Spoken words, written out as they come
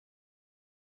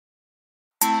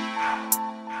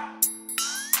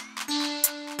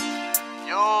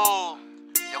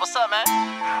what's up, man?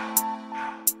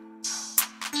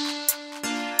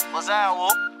 What's that,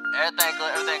 Wolf? Everything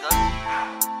good, everything good.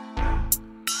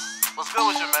 What's good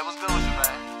with you, man? What's good with you,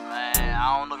 man? Man,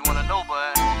 I don't know if you wanna know,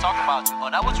 but talk about you.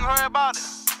 Oh, that what you heard about it?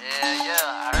 Yeah,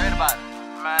 I heard about it.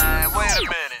 Man, wait a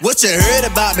minute. What you heard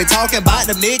about me? Talking about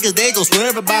them niggas, they gon'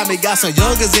 swerve about me. Got some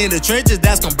youngers in the trenches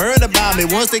that's gon' burn about me.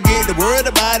 Once they get the word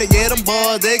about it, yeah, them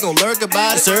boys, they gon' lurk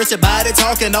about it. Search about it,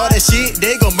 talking all that shit,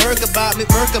 they gon' murk about me.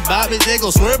 They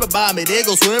gon' swerve about me, they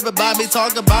gon' swerve about me.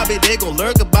 Talk about me, they gon'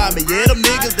 lurk about me. Yeah, them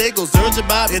niggas, they gon' search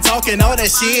about me. Talking all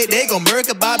that shit, they gon' murk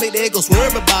about me. They gon'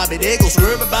 swerve about me, they gon'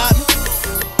 swerve about me.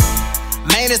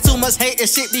 Man, there's too much hate,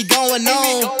 that shit be going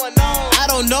on. I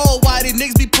don't know why these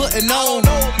niggas be putting on.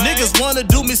 Niggas wanna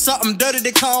do me something dirty,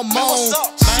 they come on.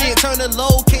 Shit, turn the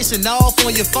location off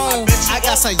on your phone. I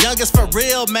got some youngers for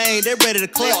real, man, they ready to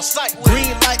clutch.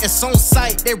 Green light is on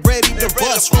sight, they ready to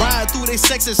bust. Ride through they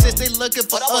section shit, they looking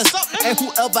for us. And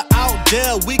whoever out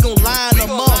there, we gon' line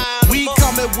them up. We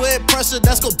coming with pressure,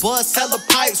 that's gon' bust hella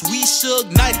pipes. We shook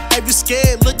night, every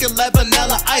scared looking like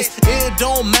vanilla ice. It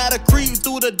don't matter, creep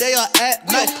through the day or at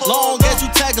night. Long as you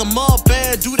tag them up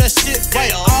and do that shit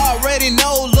right. Already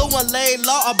know Lil one lay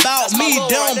law about me.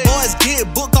 Them boys get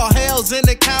booked on hells in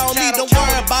the county. Don't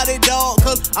worry about it, dog,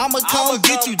 cause I'ma come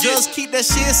get you. Just keep that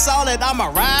shit solid, I'ma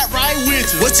ride right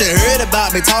with you. What you heard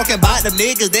about me? Talking about them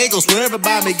niggas, they gon' swerve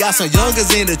about me. Got some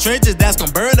youngers in the trenches that's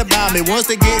gon' burn about me. Once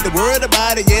they get the word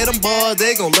about it, yeah, them boys,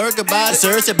 they gon' lurk about it.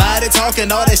 Search about it,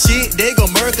 talking all that shit, they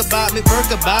gon' murk about me.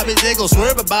 They gon'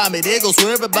 swerve about me, they gon'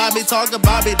 swerve about me. Talk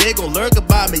about me, they gon' lurk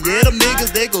about me. Yeah, them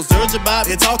niggas, they gon' search about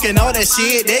me. Talking all that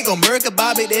shit, they gon' murk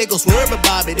about me. They gon' swerve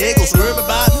about me, they gon' swerve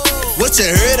about me. What you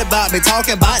heard about me?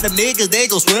 Talking about them niggas, they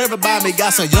gon' swerve about me.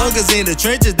 Got some youngers in the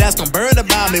trenches that's gon' burn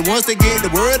about me. Once they get the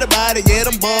word about it, yeah,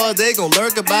 them boys, they gon'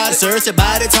 lurk about it. Search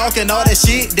about it, talking all that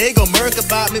shit, they gon' murk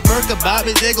about me.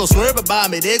 They gon' swerve about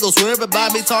me, they gon' swerve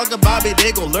about me. Talk about me,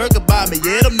 they gon' lurk about me.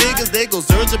 Yeah, them niggas, they gon'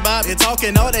 search about me.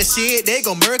 Talking all that shit, they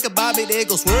gon' murk about me. They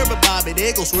gon' swerve about me,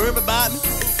 they gon' swerve about me.